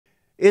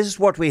is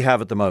what we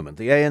have at the moment.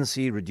 The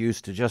ANC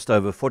reduced to just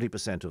over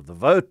 40% of the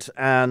vote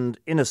and,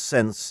 in a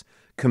sense,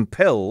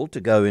 compelled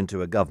to go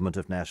into a government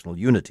of national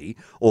unity,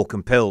 or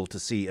compelled to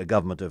see a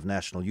government of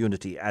national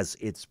unity as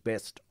its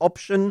best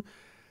option.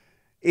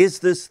 Is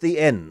this the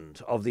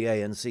end of the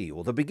ANC,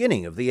 or the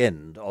beginning of the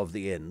end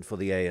for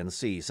the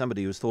ANC?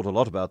 Somebody who's thought a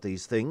lot about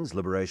these things,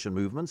 liberation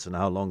movements and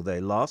how long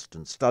they last,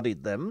 and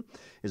studied them,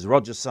 is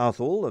Roger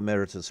Southall,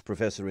 Emeritus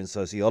Professor in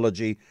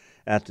Sociology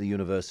at the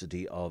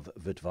University of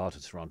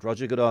Witwatersrand.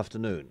 Roger, good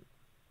afternoon.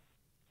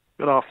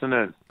 Good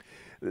afternoon.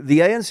 The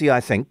ANC,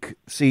 I think,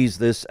 sees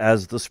this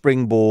as the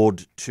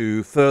springboard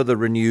to further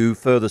renew,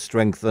 further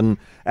strengthen,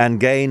 and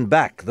gain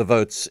back the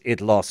votes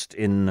it lost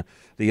in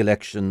the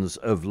elections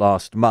of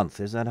last month.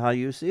 Is that how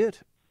you see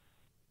it?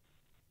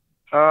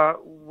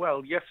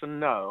 Well, yes and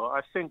no.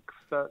 I think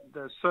that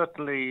there's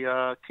certainly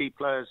key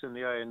players in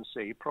the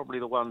ANC, probably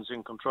the ones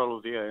in control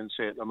of the ANC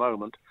at the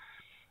moment,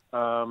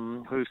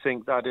 who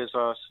think that is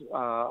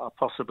a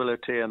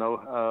possibility and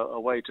a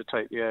way to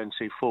take the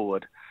ANC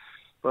forward.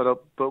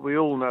 But we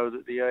all know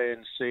that the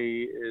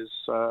ANC is,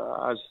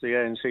 as the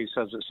ANC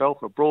says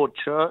itself, a broad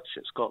church.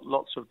 It's got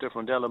lots of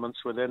different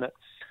elements within it.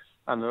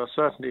 And there are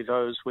certainly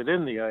those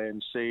within the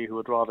ANC who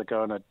would rather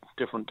go in a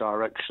different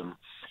direction.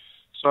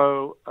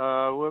 So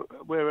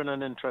we're in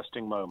an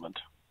interesting moment.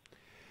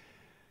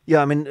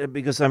 Yeah,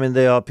 because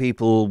there are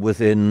people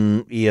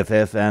within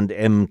EFF and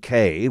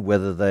MK,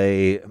 whether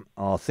they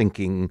are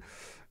thinking,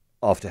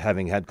 after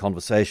having had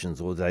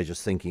conversations, or they're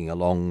just thinking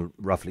along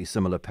roughly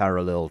similar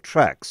parallel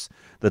tracks,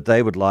 that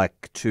they would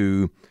like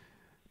to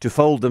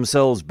fold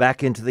themselves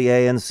back into the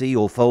ANC,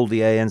 or fold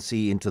the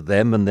ANC into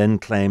them and then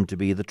claim to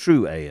be the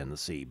true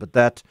ANC. But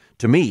that,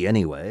 to me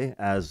anyway,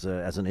 as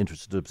an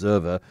interested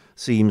observer,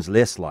 seems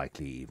less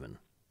likely even.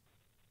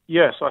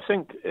 Yes, I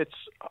think it's.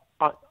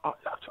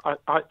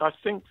 I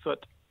think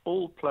that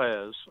all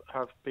players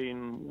have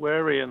been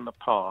wary in the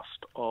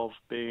past of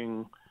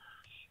being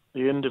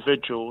the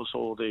individuals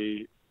or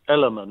the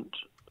element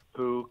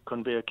who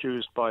can be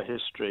accused by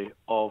history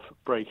of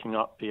breaking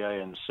up the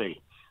ANC.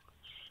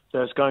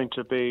 There's going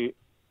to be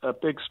a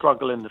big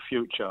struggle in the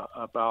future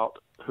about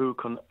who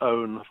can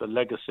own the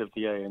legacy of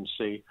the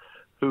ANC,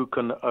 who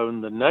can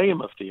own the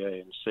name of the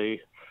ANC,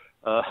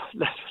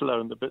 let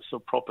alone the bits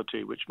of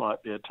property which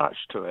might be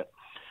attached to it.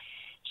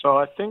 So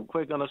I think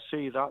we're going to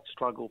see that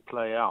struggle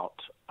play out.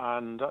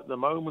 And at the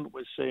moment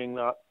we're seeing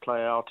that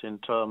play out in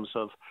terms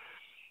of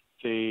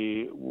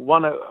the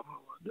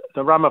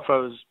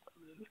Ramaphosa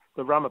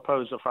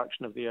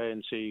faction of the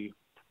ANC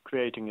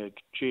creating a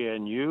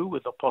GNU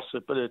with the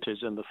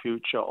possibilities in the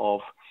future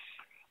of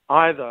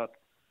either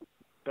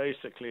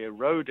basically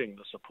eroding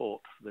the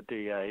support for the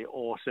DA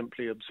or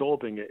simply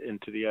absorbing it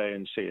into the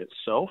ANC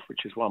itself,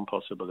 which is one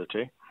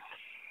possibility.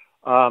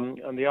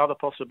 And the other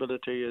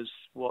possibility is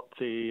what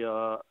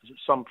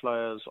some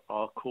players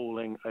are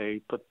calling a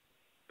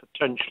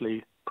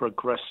potentially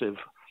progressive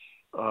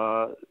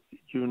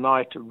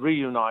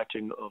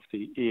reuniting of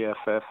the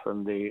EFF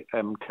and the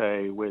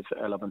MK with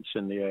elements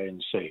in the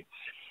ANC.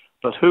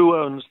 But who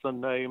owns the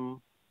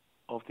name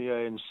of the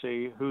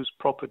ANC, whose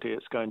property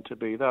it's going to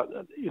be, that's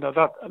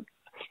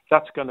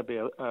going to be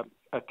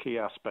a key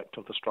aspect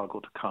of the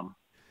struggle to come.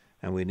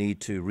 And we need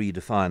to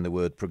redefine the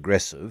word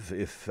progressive.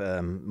 If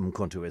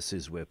Mkhonto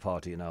Wesizwe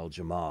Party and Al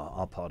Jamaa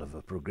are part of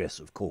a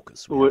progressive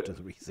caucus, we have to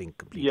rethink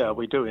completely. Yeah,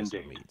 we do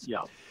indeed. Means.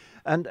 Yeah.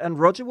 And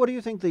Roger, what do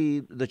you think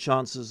the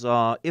chances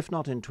are, if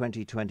not in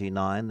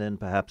 2029, then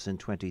perhaps in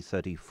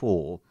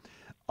 2034,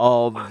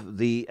 of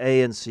the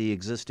ANC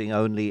existing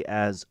only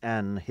as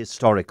an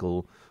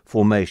historical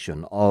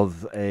formation,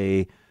 of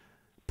a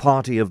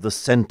party of the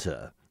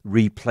centre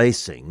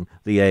replacing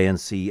the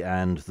ANC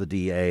and the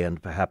DA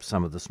and perhaps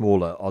some of the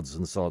smaller odds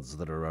and sods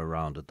that are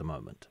around at the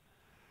moment?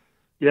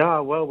 Yeah,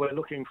 well, we're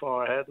looking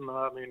far ahead, and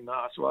I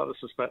rather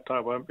suspect I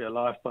won't be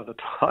alive by the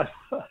time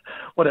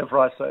whatever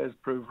I say is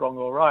proved wrong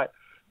or right.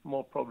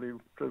 More probably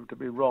proved to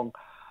be wrong.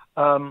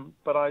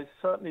 But I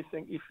certainly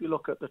think if you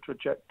look at the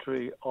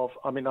trajectory of,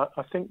 I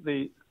think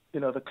the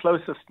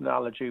closest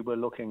analogy we're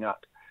looking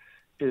at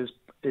is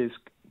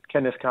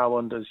Kenneth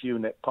Kawanda's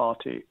UNIT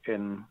party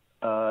in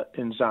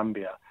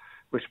Zambia,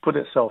 which put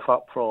itself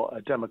up for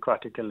a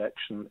democratic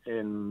election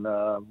in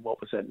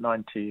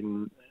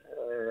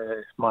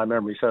if my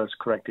memory serves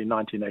correctly,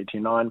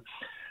 1989.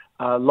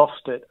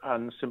 Lost it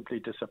and simply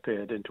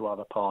disappeared into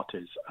other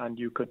parties. And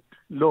you could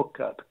look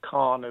at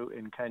KANU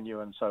in Kenya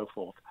and so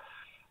forth.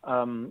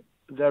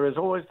 There is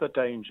always the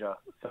danger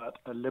that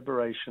a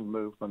liberation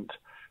movement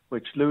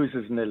which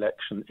loses an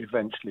election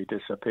eventually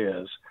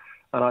disappears.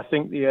 And I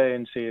think the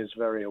ANC is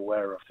very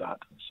aware of that.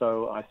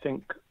 So I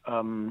think,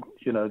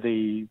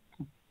 the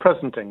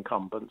present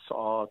incumbents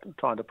are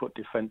trying to put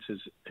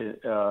defences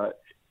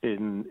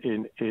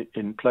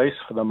in place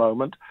for the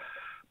moment,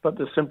 but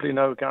there's simply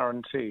no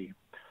guarantee.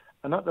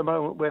 And at the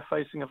moment, we're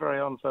facing a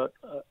very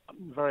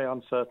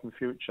uncertain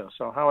future.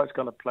 So how it's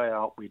going to play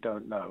out, we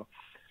don't know.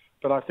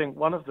 But I think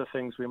one of the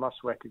things we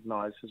must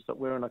recognise is that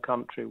we're in a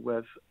country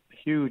with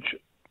huge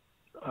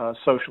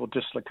social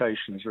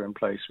dislocations are in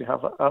place. We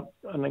have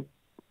an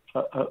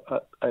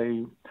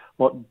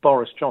what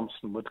Boris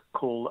Johnson would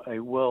call a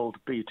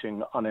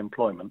world-beating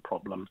unemployment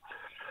problem.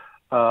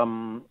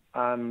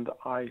 And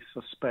I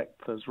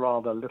suspect there's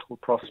rather little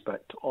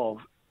prospect of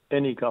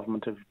any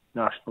government of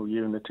national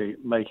unity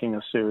making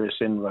a serious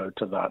inroad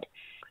to that.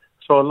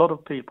 So a lot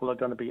of people are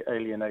going to be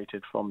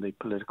alienated from the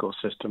political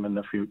system in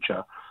the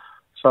future.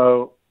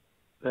 So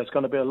there's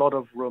going to be a lot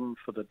of room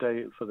for the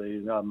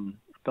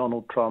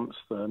Donald Trumps,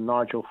 the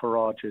Nigel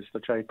Farages, the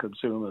Jacob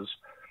Zumas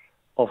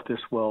of this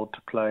world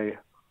to play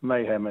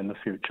mayhem in the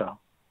future.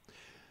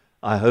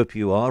 I hope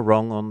you are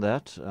wrong on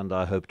that, and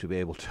I hope to be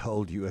able to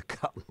hold you to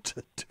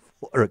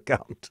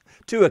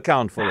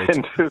account for it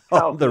In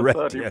on the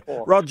radio.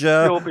 2034.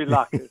 Roger. You'll be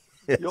lucky.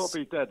 Yes. You'll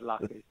be dead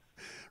lucky.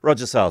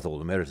 Roger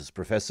Southall, Emeritus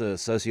Professor,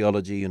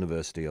 Sociology,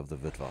 University of the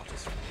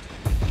Witwatersrand.